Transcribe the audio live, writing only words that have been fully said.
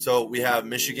So we have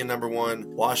Michigan number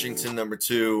 1, Washington number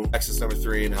 2, Texas number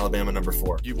 3, and Alabama number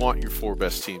 4. You want your 4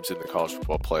 best teams in the college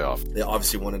football playoff. They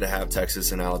obviously wanted to have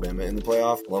Texas and Alabama in the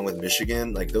playoff, along with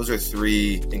Michigan. Like, those are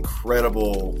 3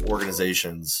 incredible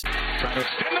organizations. Trying to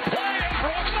extend the play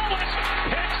across Mullis.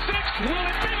 Pick 6, will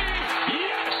it be?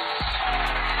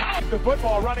 Yes! The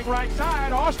football running right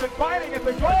side. Austin fighting at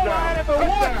the goal line at the 1.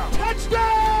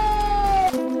 Touchdown!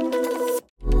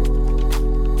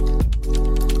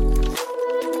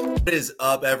 What is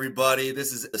up, everybody?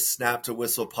 This is a Snap to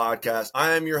Whistle podcast.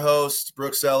 I am your host,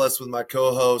 Brooks Ellis, with my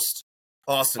co-host,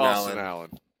 Austin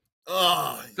Allen.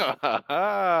 Oh.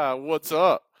 What's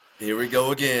up? Here we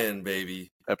go again, baby.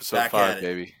 Episode Back 5,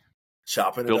 baby.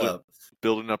 Chopping it up.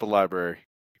 Building up a library.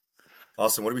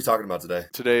 Austin, what are we talking about today?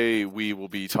 Today, we will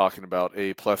be talking about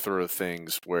a plethora of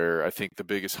things where I think the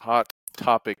biggest hot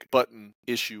topic, button,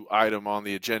 issue, item on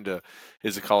the agenda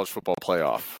is the college football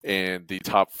playoff and the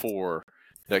top 4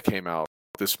 that came out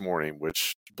this morning,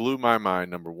 which blew my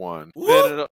mind, number 1.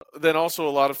 Then also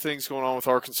a lot of things going on with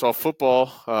Arkansas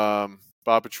football. Bob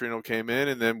Petrino came in,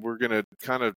 and then we're going to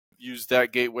kind of use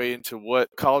that gateway into what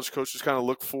college coaches kind of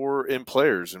look for in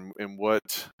players and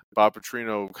what Bob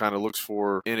Petrino kind of looks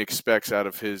for and expects out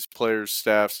of his players,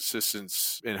 staffs,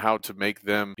 assistants, and how to make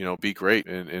them, be great.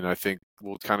 And I think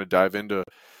we'll kind of dive into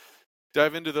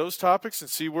those topics and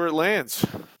see where it lands.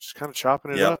 Just kind of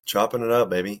chopping it up. Chopping it up,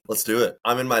 baby. Let's do it.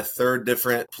 I'm in my 3rd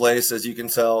different place, as you can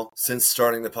tell, since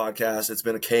starting the podcast. It's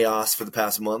been a chaos for the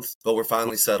past month, but we're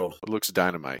finally settled. It looks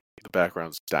dynamite. The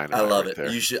background's dynamite. I love right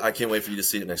it. there. I can't wait for you to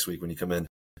see it next week when you come in.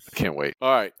 I can't wait.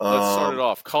 All right, let's start it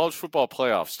off. College football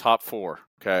playoffs, top 4.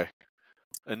 Okay.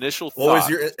 Initial thought. What was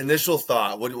your initial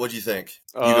thought? What did you think?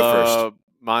 You go first.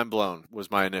 Mind blown was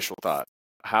my initial thought.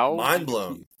 Mind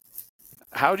blown.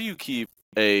 How do you keep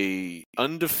a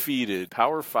undefeated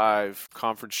Power 5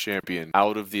 conference champion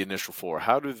out of the initial 4?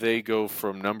 How do they go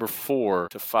from number 4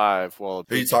 to 5 while a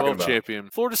Big 12 champion?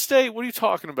 Florida State, what are you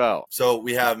talking about? So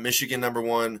we have Michigan number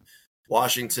 1,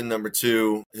 Washington number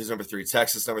 2, who's number 3,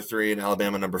 Texas number 3, and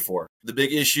Alabama number 4. The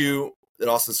big issue that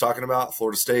Austin's talking about,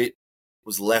 Florida State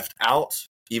was left out,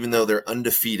 even though they're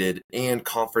undefeated and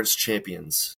conference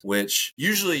champions, which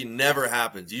usually never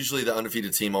happens. Usually the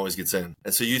undefeated team always gets in.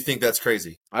 And so you think that's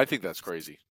crazy? I think that's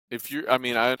crazy.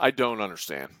 I don't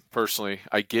understand. Personally,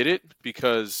 I get it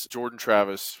because Jordan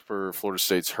Travis for Florida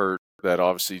State's hurt. That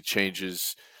obviously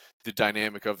changes the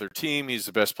dynamic of their team. He's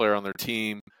the best player on their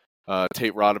team.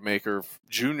 Tate Rodemaker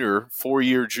Jr.,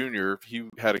 4-year junior, he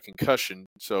had a concussion,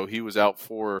 so he was out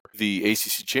for the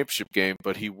ACC championship game,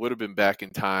 but he would have been back in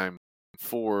time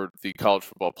for the college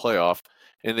football playoff,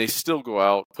 and they still go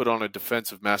out, put on a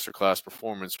defensive masterclass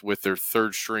performance with their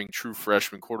 3rd-string true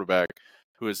freshman quarterback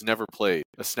who has never played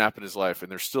a snap in his life, and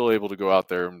they're still able to go out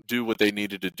there and do what they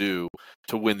needed to do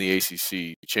to win the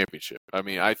ACC championship. I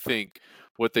mean, I think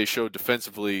what they showed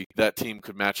defensively, that team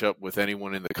could match up with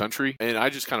anyone in the country, and I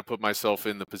just kind of put myself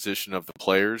in the position of the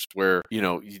players where,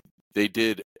 they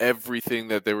did everything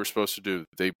that they were supposed to do.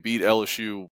 They beat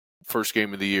LSU first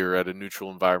game of the year at a neutral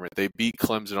environment. They beat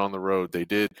Clemson on the road. They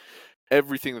did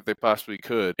everything that they possibly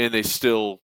could, and they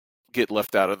still get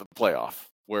left out of the playoff.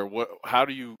 How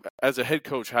do you, as a head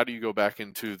coach, how do you go back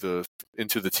into the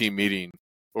team meeting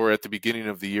or at the beginning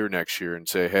of the year next year and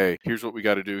say, hey, here's what we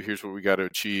got to do, here's what we got to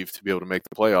achieve to be able to make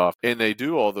the playoff? And they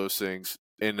do all those things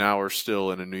and now are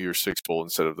still in a New Year's Six Bowl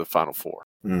instead of the Final Four.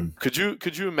 Could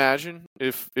you imagine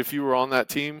if you were on that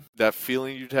team, that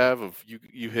feeling you'd have of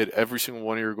you hit every single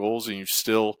one of your goals and you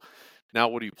still, now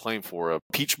what are you playing for? A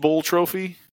Peach Bowl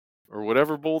trophy or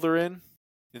whatever bowl they're in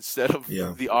instead of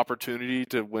the opportunity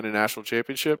to win a national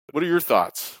championship? What are your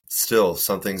thoughts? Still,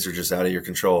 some things are just out of your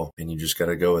control and you just got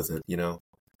to go with it,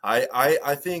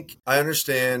 I think I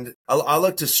understand. I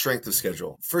look to strength of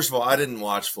schedule. First of all, I didn't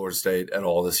watch Florida State at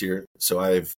all this year, so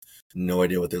I have no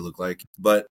idea what they look like.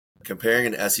 But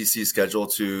comparing an SEC schedule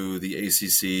to the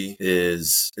ACC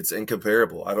it's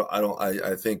incomparable.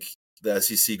 I think the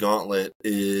SEC gauntlet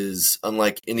is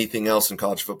unlike anything else in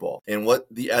college football. And what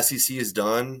the SEC has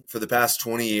done for the past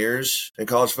 20 years in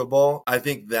college football, I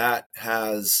think that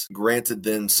has granted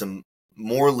them some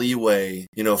more leeway,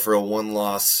 for a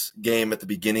 1-loss game at the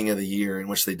beginning of the year in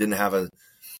which they didn't have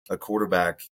a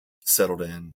quarterback settled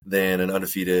in than an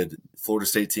undefeated Florida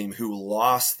State team who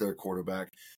lost their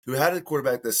quarterback, who had a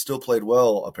quarterback that still played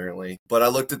well, apparently. But I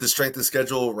looked at the strength of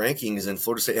schedule rankings, and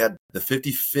Florida State had the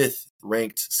 55th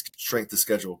ranked strength of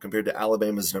schedule compared to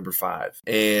Alabama's number 5.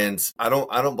 And I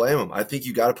don't blame them. I think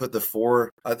you got to put the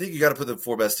four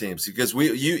best teams, because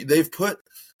they've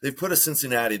put a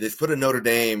Cincinnati, they've put a Notre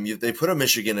Dame, they put a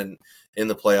Michigan in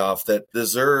the playoff that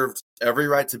deserved every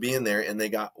right to be in there, and they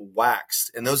got waxed.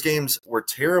 And those games were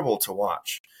terrible to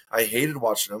watch. I hated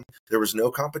watching them. There was no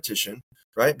competition,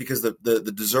 right? Because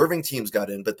the deserving teams got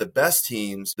in, but the best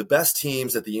teams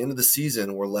at the end of the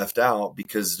season were left out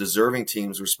because deserving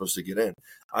teams were supposed to get in.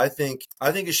 I think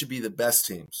it should be the best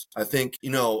teams. I think,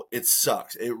 it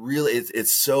sucks. It really,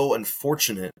 it's so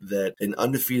unfortunate that an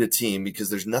undefeated team, because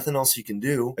there's nothing else you can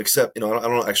do except, I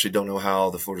don't know how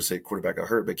the Florida State quarterback got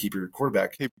hurt, but keep your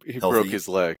quarterback He healthy. broke his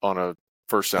leg on a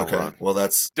first down run. Well,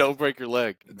 Don't break your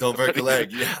leg. Don't break your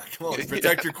leg. Yeah, come on,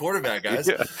 protect your quarterback, guys.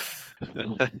 Yeah.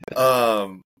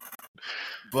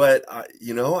 But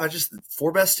I just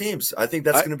 4 best teams. I think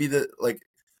that's going to be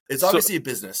it's obviously a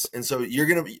business, and so you're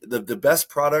going to be the best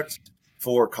product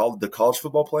for the college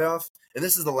football playoff. And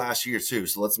this is the last year too,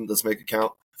 so let's make it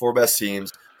count. 4 best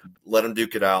teams, let them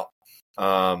duke it out.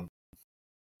 I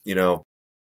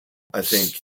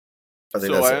think.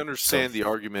 So I understand the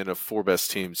argument of 4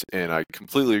 best teams, and I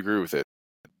completely agree with it.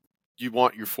 You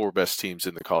want your 4 best teams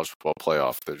in the college football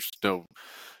playoff. There's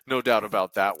no doubt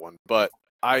about that one. But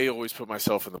I always put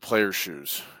myself in the player's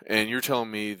shoes, and you're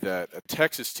telling me that a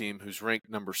Texas team who's ranked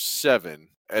number 7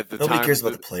 at the time. Nobody cares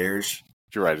about the players.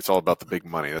 You're right. It's all about the big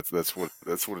money. That's what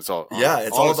it's all. Yeah,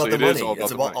 it's all about the money.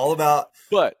 It's all about.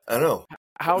 But I don't know.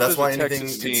 How That's does why a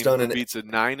Texas team who beats a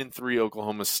 9-3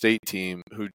 Oklahoma State team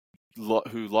who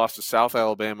lost to South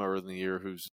Alabama early in the year,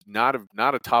 who's not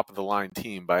a top of the line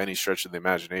team by any stretch of the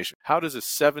imagination? How does a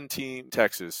 7-team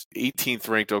Texas, 18th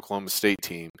ranked Oklahoma State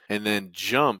team, and then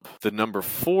jump the number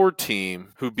 4 team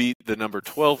who beat the number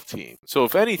 12 team? So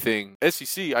if anything,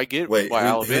 SEC, I get why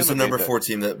Alabama. Who's the number 4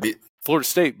 team that beat? Florida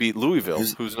State beat Louisville,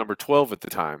 who's number 12 at the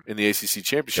time, in the ACC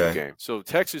championship game. So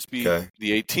Texas beat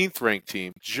the 18th ranked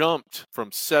team, jumped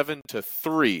from 7 to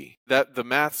 3. That the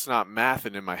math's not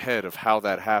mathing in my head of how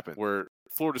that happened. Where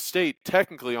Florida State,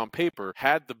 technically on paper,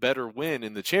 had the better win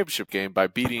in the championship game by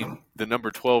beating the number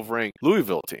 12 ranked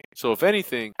Louisville team. So if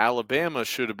anything, Alabama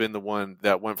should have been the one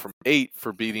that went from 8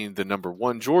 for beating the number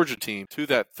 1 Georgia team to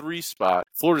that 3 spot.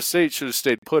 Florida State should have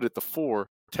stayed put at the 4.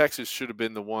 Texas should have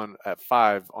been the one at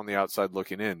 5 on the outside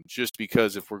looking in, just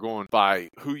because if we're going by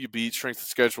who you beat, strength of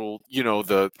schedule,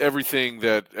 the everything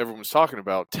that everyone's talking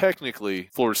about, technically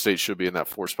Florida State should be in that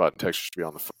 4 spot and Texas should be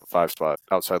on the 5 spot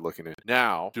outside looking in.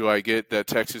 Now, do I get that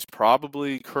Texas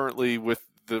probably currently with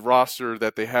the roster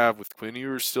that they have with Quinn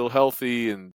Ewers still healthy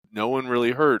and no one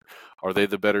really hurt, are they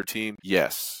the better team?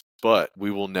 Yes. But we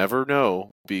will never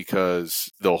know, because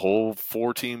the whole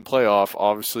 4-team playoff,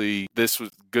 obviously, this was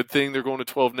a good thing they're going to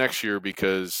 12 next year,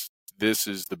 because this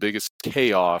is the biggest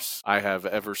chaos I have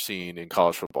ever seen in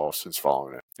college football since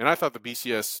following it. And I thought the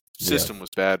BCS system was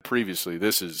bad previously.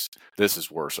 This is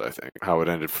worse, I think, how it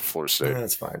ended for Florida State.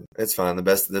 It's fine. It's fine. The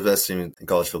best team in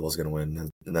college football is going to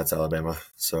win, and that's Alabama.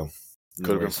 So could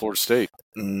have been Florida State.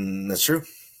 That's true.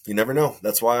 You never know.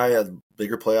 That's why a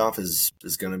bigger playoff is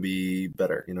going to be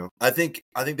better. I think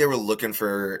they were looking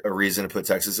for a reason to put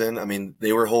Texas in. I mean,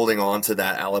 they were holding on to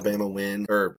that Alabama win,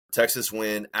 or Texas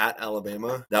win at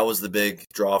Alabama. That was the big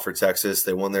draw for Texas.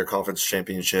 They won their conference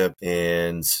championship,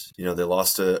 and they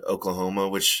lost to Oklahoma,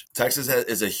 which Texas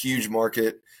is a huge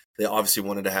market. They obviously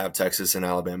wanted to have Texas and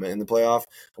Alabama in the playoff,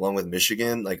 along with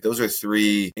Michigan. Those are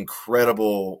 3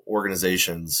 incredible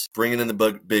organizations bringing in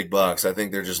the big bucks. I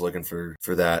think they're just looking for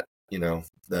that.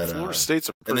 That Florida State's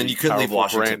a pretty and then you couldn't leave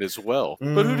Washington brand as well.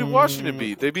 But who did Washington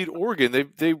beat? They beat Oregon.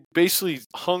 They basically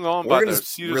hung on by the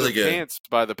seat of their pants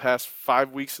by the past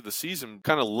 5 weeks of the season,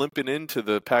 kind of limping into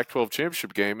the Pac-12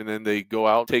 championship game, and then they go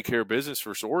out, take care of business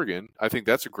versus Oregon. I think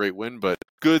that's a great win, but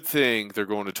good thing they're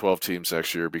going to 12 teams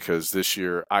next year, because this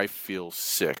year I feel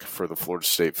sick for the Florida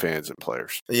State fans and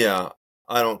players. Yeah,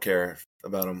 I don't care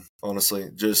about them,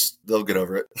 honestly. Just they'll get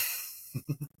over it.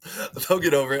 They'll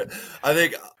get over it. I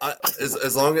think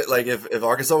as long as if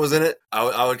Arkansas was in it,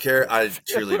 I would care. I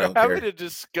truly don't care. We're having a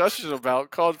discussion about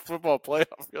college football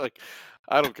playoff. You're like,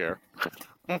 I don't care.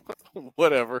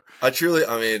 Whatever. I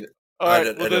mean,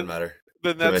 it doesn't matter.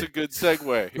 Then that's a good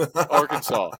segue.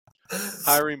 Arkansas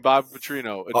hiring Bob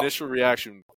Petrino. Initial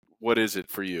reaction. What is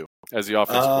it for you as the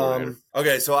offensive coordinator?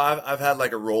 Okay, so I've had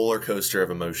a roller coaster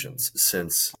of emotions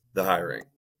since the hiring,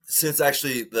 since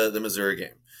actually the Missouri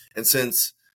game. And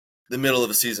since the middle of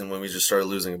the season, when we just started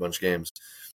losing a bunch of games,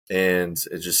 and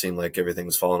it just seemed like everything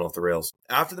was falling off the rails.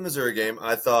 After the Missouri game,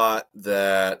 I thought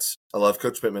that I love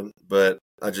Coach Pittman, but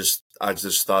I just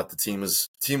thought the team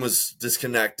was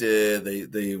disconnected.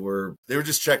 They were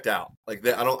just checked out. Like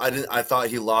I thought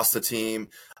he lost the team.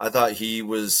 I thought he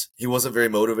wasn't very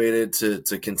motivated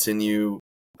to continue.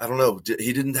 I don't know.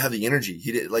 He didn't have the energy.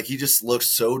 He just looked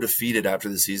so defeated after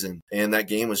the season, and that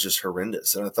game was just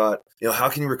horrendous. And I thought, how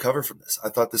can you recover from this? I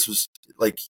thought this was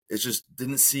it just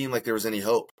didn't seem like there was any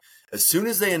hope. As soon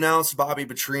as they announced Bobby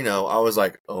Petrino, I was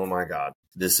like, oh my God,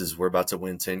 we're about to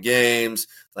win 10 games.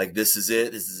 Like, this is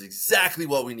it. This is exactly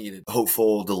what we needed.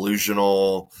 Hopeful,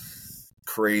 delusional,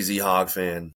 crazy Hog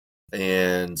fan.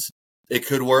 And it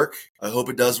could work. I hope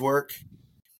it does work.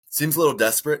 Seems a little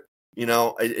desperate.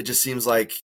 It just seems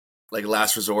like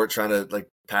last resort, trying to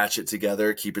patch it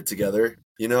together, keep it together,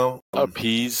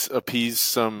 appease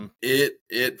some.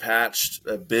 It patched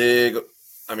a big,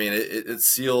 it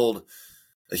sealed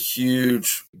a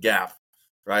huge gap,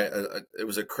 right? It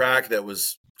was a crack that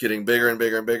was getting bigger and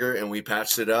bigger and bigger, and we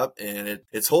patched it up, and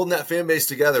it's holding that fan base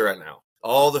together right now.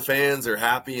 All the fans are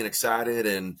happy and excited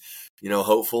and,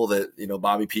 hopeful that,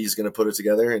 Bobby P is going to put it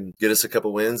together and get us a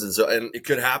couple wins. And it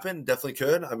could happen, definitely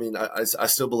could. I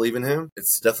still believe in him.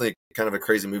 It's definitely kind of a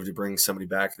crazy move to bring somebody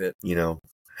back that,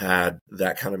 had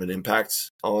that kind of an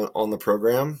impact on the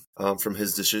program from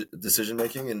his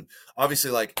decision-making. And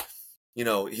obviously,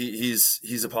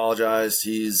 he's apologized.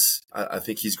 I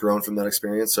think he's grown from that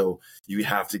experience. So you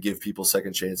have to give people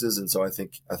second chances. And so I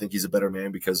think he's a better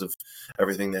man because of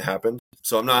everything that happened.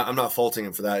 So I'm not faulting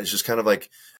him for that. It's just kind of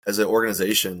as an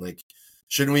organization,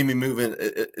 shouldn't we be moving?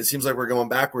 It seems like we're going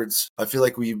backwards. I feel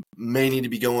like we may need to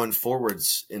be going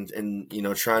forwards and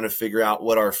trying to figure out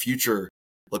what our future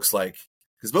looks like.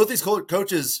 Because both these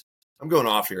coaches, I'm going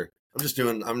off here. I'm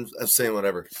saying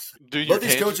whatever. Both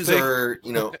these coaches are,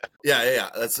 yeah.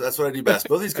 That's what I do best.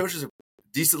 Both these coaches are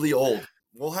decently old.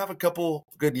 We'll have a couple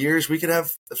good years. We could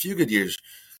have a few good years.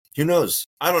 Who knows?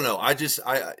 I don't know.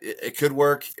 It could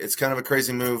work. It's kind of a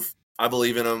crazy move. I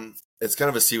believe in him. It's kind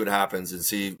of a see what happens and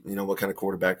see, what kind of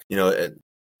quarterback,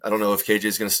 I don't know if KJ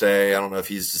is going to stay. I don't know if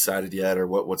he's decided yet or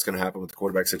what's going to happen with the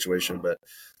quarterback situation, but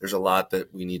there's a lot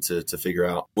that we need to figure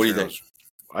out. What do you think?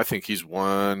 I think he's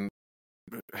one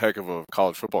heck of a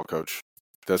college football coach.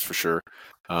 That's for sure.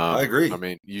 I agree.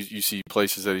 You see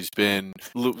places that he's been.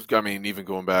 Even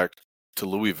going back to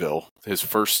Louisville, his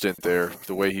first stint there,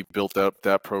 the way he built up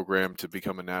that program to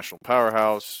become a national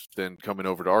powerhouse, then coming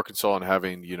over to Arkansas and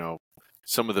having,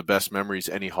 some of the best memories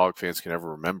any Hog fans can ever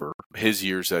remember. His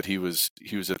years that he was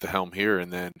at the helm here,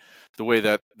 and then the way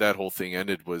that whole thing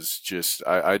ended was just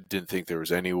I didn't think there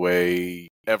was any way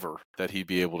ever that he'd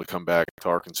be able to come back to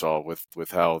Arkansas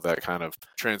with how that kind of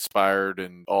transpired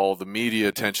and all the media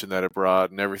attention that it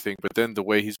brought and everything. But then the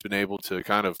way he's been able to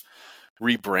kind of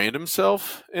rebrand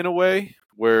himself in a way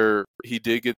where he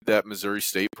did get that Missouri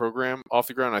State program off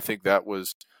the ground. I think that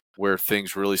was where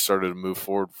things really started to move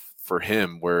forward for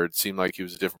him, where it seemed like he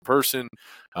was a different person,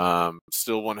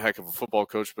 still one heck of a football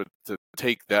coach, but to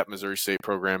take that Missouri State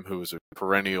program, who was a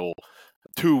perennial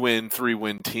 2-win,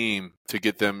 3-win team, to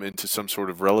get them into some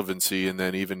sort of relevancy. And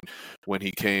then even when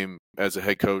he came as a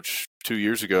head coach 2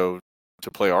 years ago to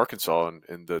play Arkansas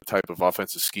and the type of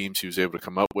offensive schemes he was able to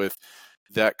come up with,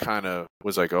 that kind of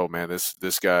was like, oh man,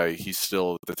 this guy, he's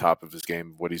still at the top of his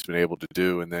game, what he's been able to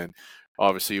do. And then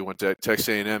obviously he went to Texas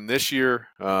A&M this year.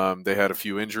 They had a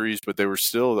few injuries, but they were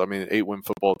still, an 8-win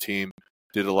football team,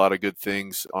 did a lot of good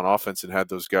things on offense and had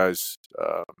those guys,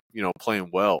 playing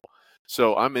well.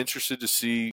 So I'm interested to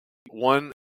see,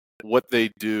 one, what they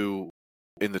do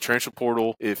in the transfer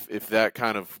portal, if that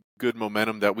kind of good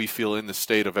momentum that we feel in the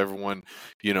state of everyone,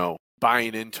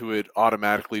 buying into it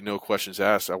automatically, no questions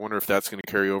asked. I wonder if that's going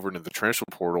to carry over into the transfer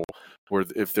portal, where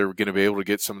if they're going to be able to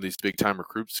get some of these big-time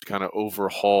recruits to kind of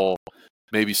overhaul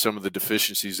maybe some of the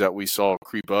deficiencies that we saw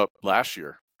creep up last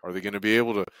year. Are they going to be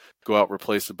able to go out and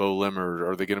replace the Bo Limmer?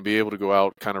 Are they going to be able to go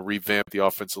out kind of revamp the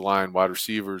offensive line, wide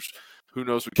receivers? Who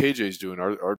knows what KJ's doing?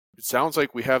 It sounds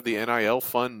like we have the NIL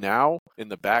fund now in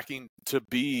the backing to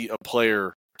be a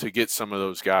player to get some of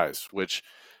those guys, which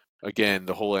 – again,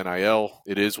 the whole NIL,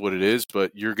 it is what it is, but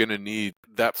you're going to need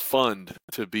that fund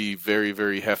to be very,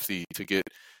 very hefty to get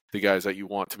the guys that you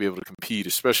want to be able to compete,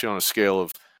 especially on a scale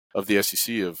of the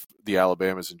SEC, of the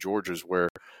Alabamas and Georgias, where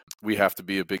we have to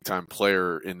be a big-time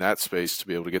player in that space to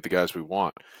be able to get the guys we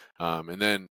want. And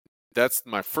then that's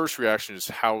my first reaction, is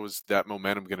how is that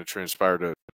momentum going to transpire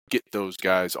to get those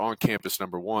guys on campus,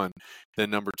 number one. Then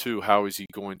number two, how is he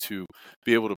going to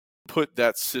be able to put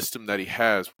that system that he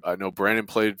has? I know Brandon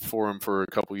played for him for a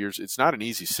couple years. It's not an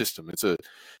easy system.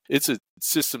 It's a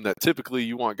system that typically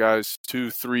you want guys 2,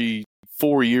 3,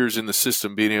 4 years in the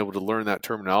system, being able to learn that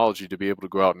terminology to be able to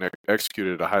go out and execute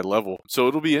it at a high level. So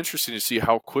it'll be interesting to see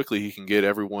how quickly he can get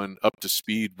everyone up to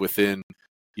speed within,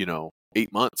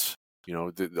 8 months.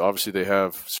 Obviously they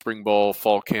have spring ball,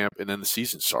 fall camp, and then the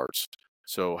season starts.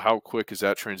 So how quick is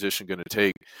that transition going to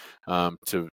take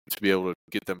to be able to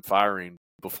get them firing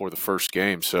before the first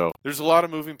game? So there's a lot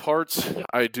of moving parts.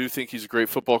 I do think he's a great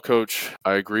football coach.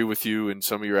 I agree with you in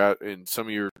some of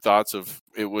your thoughts of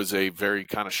it was a very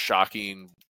kind of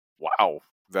shocking, wow,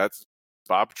 that's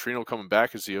Bob Petrino coming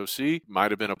back as the OC.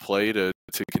 Might have been a play to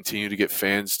continue to get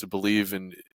fans to believe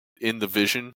in the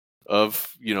vision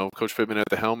of, Coach Pittman at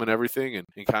the helm and everything, and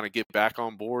kind of get back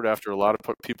on board after a lot of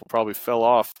people probably fell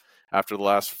off after the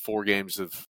last 4 games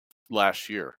of last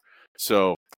year.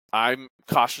 So I'm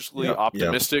cautiously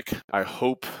optimistic. I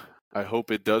hope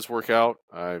it does work out.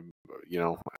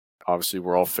 Obviously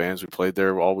we're all fans. We played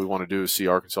there. All we want to do is see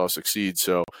Arkansas succeed.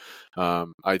 So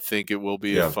I think it will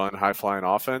be a fun, high-flying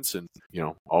offense, and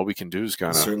all we can do is kind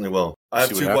of certainly will. I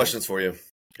have 2 questions for you.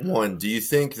 One, do you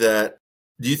think that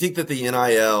the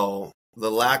NIL,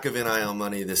 the lack of NIL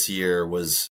money this year,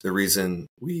 was the reason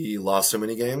we lost so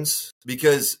many games?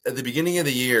 Because at the beginning of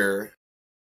the year,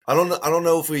 I don't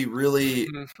know if we really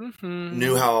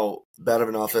knew how bad of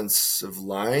an offensive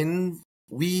line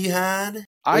we had,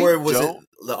 or was it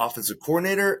the offensive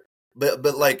coordinator? But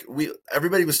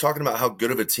everybody was talking about how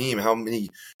good of a team, how many.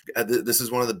 This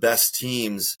is one of the best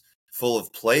teams, full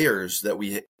of players that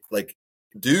we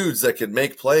dudes that could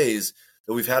make plays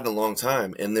that we've had in a long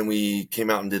time, and then we came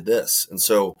out and did this. And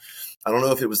so I don't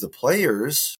know if it was the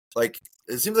players.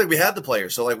 It seems like we had the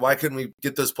players, so why couldn't we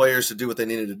get those players to do what they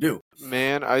needed to do?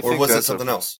 Man, or was it something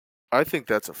else? I think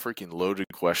that's a freaking loaded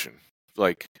question.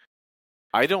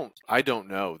 I don't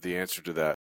know the answer to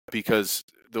that, because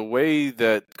the way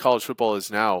that college football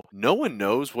is now, no one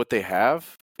knows what they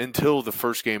have until the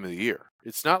first game of the year.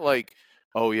 It's not like,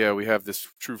 oh yeah, we have this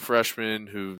true freshman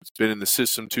who's been in the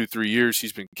system 2-3 years.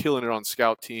 He's been killing it on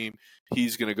scout team.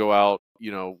 He's going to go out.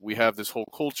 We have this whole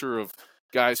culture of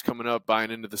guys coming up,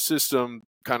 buying into the system,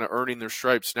 kind of earning their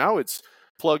stripes. Now it's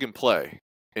plug and play.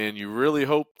 And you really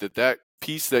hope that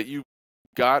piece that you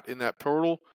got in that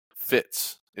portal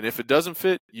fits. And if it doesn't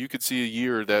fit, you could see a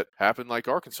year that happened like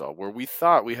Arkansas, where we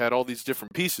thought we had all these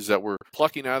different pieces that were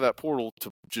plucking out of that portal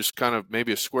to just kind of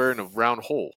maybe a square in a round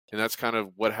hole. And that's kind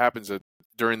of what happens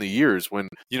during the years when,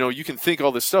 you can think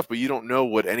all this stuff, but you don't know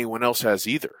what anyone else has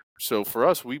either. So for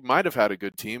us, we might have had a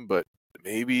good team, but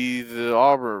maybe the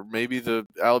Auburn, maybe the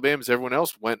Alabamas, everyone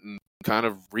else went and kind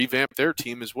of revamped their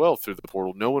team as well through the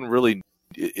portal. No one really,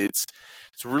 it's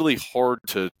really hard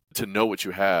to know what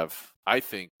you have, I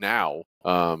think, now,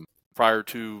 prior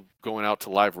to going out to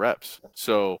live reps.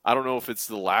 So I don't know if it's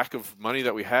the lack of money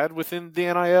that we had within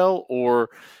the NIL, or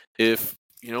if,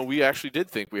 we actually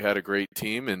did think we had a great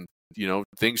team and,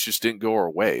 things just didn't go our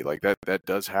way. That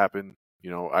does happen.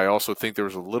 I also think there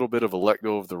was a little bit of a let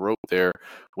go of the rope there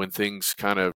when things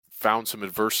kind of found some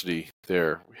adversity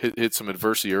there, hit some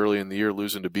adversity early in the year,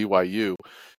 losing to BYU.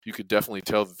 You could definitely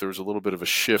tell that there was a little bit of a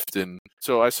shift in.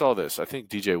 So I saw this. I think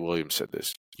DJ Williams said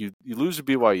this. You lose to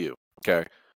BYU, okay?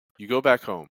 You go back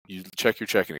home. You check your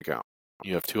checking account.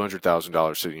 You have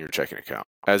 $200,000 sitting in your checking account.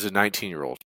 As a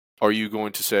 19-year-old, are you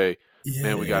going to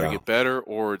we got to get better,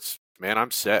 or it's, man,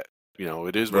 I'm set.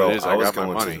 It is what it is. I got my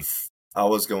money. I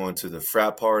was going to the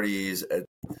frat parties.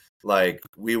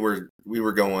 We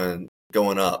were going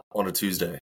up on a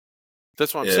Tuesday.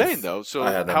 That's what I'm saying, though. So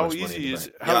how easy is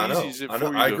it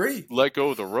for you to let go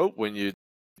of the rope when you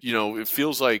it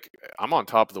feels like I'm on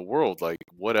top of the world,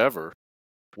 whatever,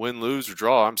 win, lose, or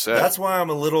draw, I'm set. That's why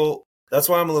I'm a little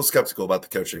skeptical about the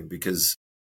coaching, because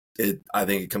I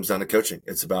think it comes down to coaching.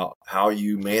 It's about how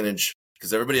you manage,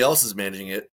 because everybody else is managing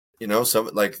it.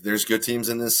 There's good teams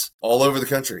in this all over the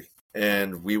country,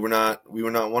 and we were not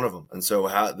one of them. And so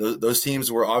those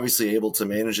teams were obviously able to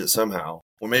manage it somehow,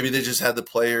 or maybe they just had the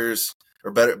players or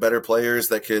better players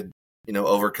that could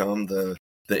overcome the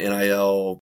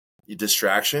NIL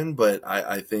distraction. But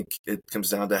I think it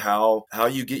comes down to how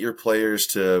you get your players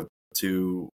to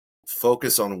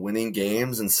focus on winning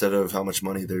games instead of how much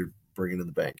money they're bringing to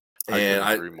the bank. And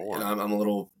I agree more. And I'm a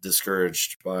little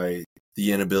discouraged by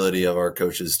the inability of our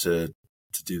coaches to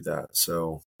do that.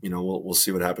 So, we'll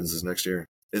see what happens this next year.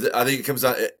 I think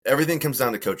everything comes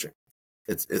down to coaching.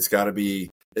 It's got to be,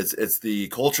 it's the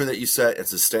culture that you set.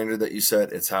 It's the standard that you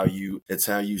set. It's how you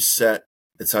set.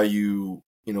 It's how you,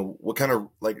 what kind of,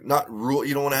 not rule.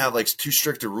 You don't want to have too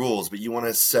strict rules, but you want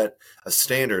to set a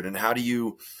standard. And how do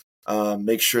you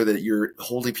make sure that you're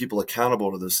holding people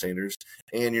accountable to those standards,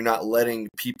 and you're not letting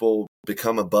people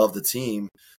become above the team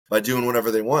by doing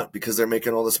whatever they want because they're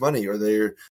making all this money, or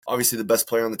they're obviously the best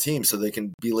player on the team, so they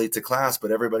can be late to class,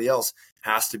 but everybody else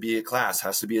has to be at class,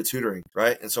 has to be at tutoring,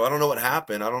 right? And so I don't know what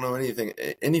happened. I don't know anything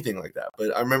like that.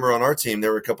 But I remember on our team,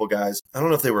 there were a couple guys, I don't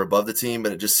know if they were above the team,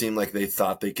 but it just seemed like they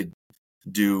thought they could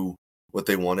do what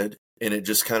they wanted. And it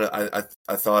just kind of,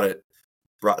 I thought it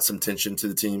brought some tension to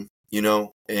the team,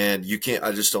 and you can't,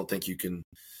 I just don't think you can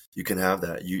have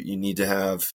that. You need to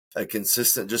have a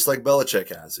consistent, just like Belichick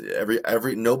has.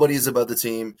 Nobody's above the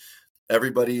team.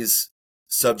 Everybody's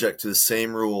subject to the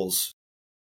same rules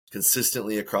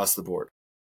consistently across the board.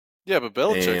 Yeah, but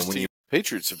Belichick's team,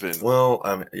 Patriots have been. Well,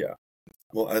 yeah.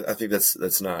 Well, I think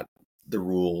that's not the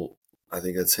rule. I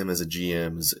think that's him as a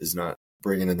GM is not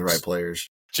bringing in the right players.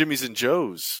 Jimmy's and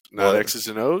Joe's, not X's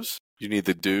and O's. You need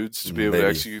the dudes to be able to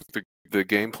execute the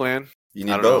game plan. You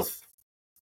need both.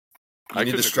 You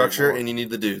need the structure and you need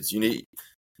the dudes. You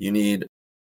need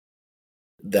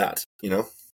that,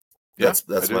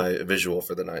 That's my visual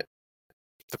for the night.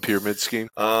 The pyramid scheme.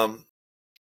 I'm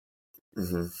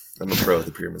a pro at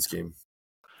the pyramid scheme.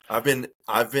 I've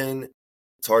been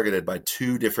targeted by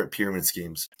 2 different pyramid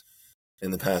schemes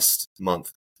in the past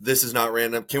month. This is not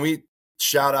random. Can we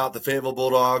shout out the Fayetteville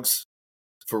Bulldogs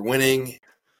for winning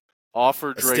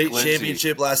Offer a Drake state Lindsey.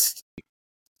 championship last?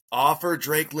 Offer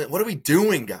Drake Lindsey. What are we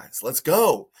doing, guys? Let's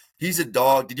go. He's a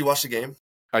dog. Did you watch the game?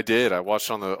 I did. I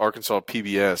watched on the Arkansas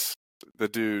PBS. The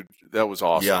dude, that was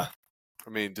awesome. Yeah. I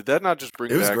mean, did that not just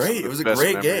bring It was back great. some of It was the a best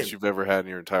great memories game you've ever had in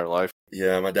your entire life?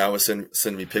 Yeah, my dad was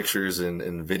sending me pictures and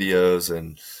videos,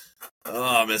 and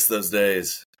I miss those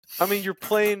days. I mean, you're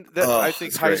playing that. I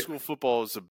think high school football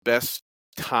is the best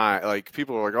time. Like,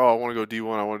 people are like, "Oh, I want to go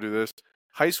D1. I want to do this."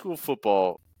 High school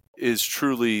football is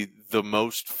truly the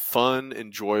most fun,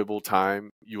 enjoyable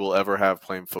time you will ever have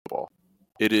playing football.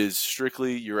 It is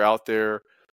strictly you're out there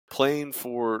playing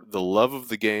for the love of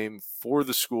the game, for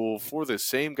the school, for the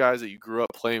same guys that you grew up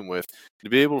playing with, to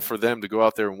be able for them to go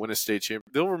out there and win a state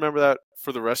championship. They'll remember that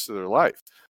for the rest of their life.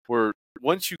 Where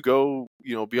once you go,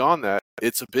 beyond that,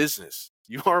 it's a business.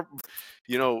 You are,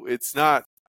 it's not,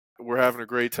 we're having a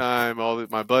great time,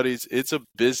 my buddies, it's a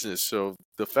business. So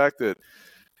the fact that,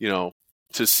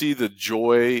 to see the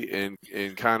joy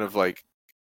and kind of like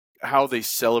how they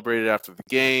celebrated after the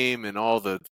game and all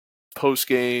the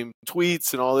post-game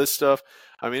tweets and all this stuff,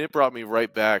 I mean, it brought me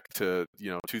right back to,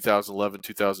 2011,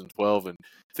 2012, and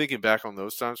thinking back on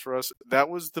those times for us, that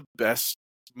was the best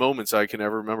moments I can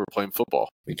ever remember playing football.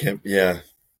 Yeah.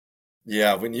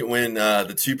 When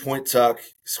the 2-point tuck,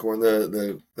 scoring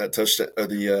that touchdown,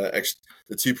 the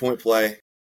 2-point play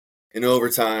in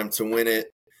overtime to win it,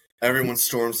 everyone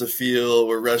storms the field.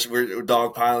 We're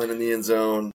dogpiling in the end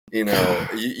zone.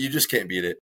 You just can't beat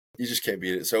it. You just can't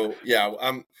beat it. So yeah,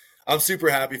 I'm super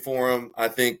happy for him. I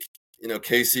think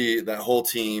Casey, that whole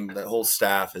team, that whole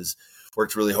staff has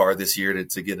worked really hard this year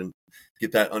to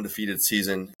get that undefeated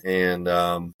season, and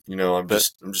I'm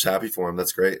just happy for him.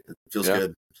 That's great. It feels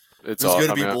good. It's good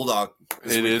to be a Bulldog.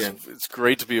 It is. It's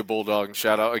great to be a Bulldog, and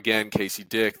shout out again Casey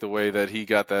Dick, the way that he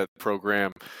got that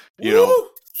program. 4-6,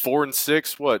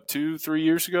 2-3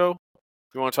 years ago.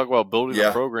 If you want to talk about building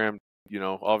a program,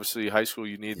 obviously high school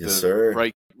you need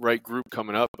right group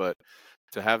coming up, but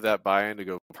to have that buy-in to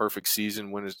go perfect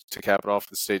season, to cap it off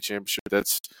the state championship,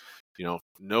 that's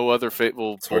no other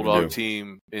Fayetteville Bulldog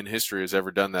team in history has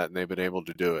ever done that, and they've been able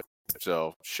to do it.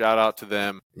 So shout out to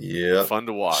them. Yeah, fun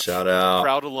to watch. Shout out,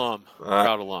 proud alum.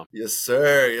 Proud alum. Yes,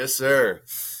 sir.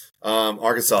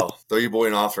 Arkansas, throw your boy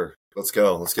an offer. Let's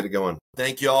go. Let's get it going.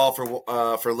 Thank you all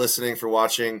for listening, for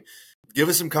watching. Give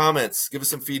us some comments. Give us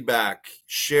some feedback.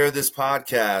 Share this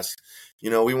podcast.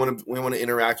 We want to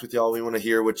interact with y'all. We want to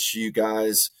hear what you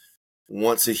guys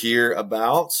want to hear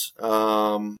about.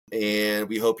 And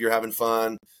we hope you're having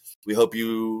fun. We hope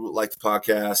you like the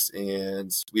podcast,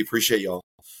 and we appreciate y'all.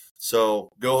 So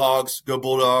go Hogs, go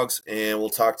Bulldogs, and we'll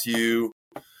talk to you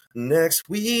next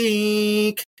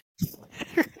week.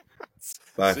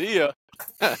 Bye. See ya.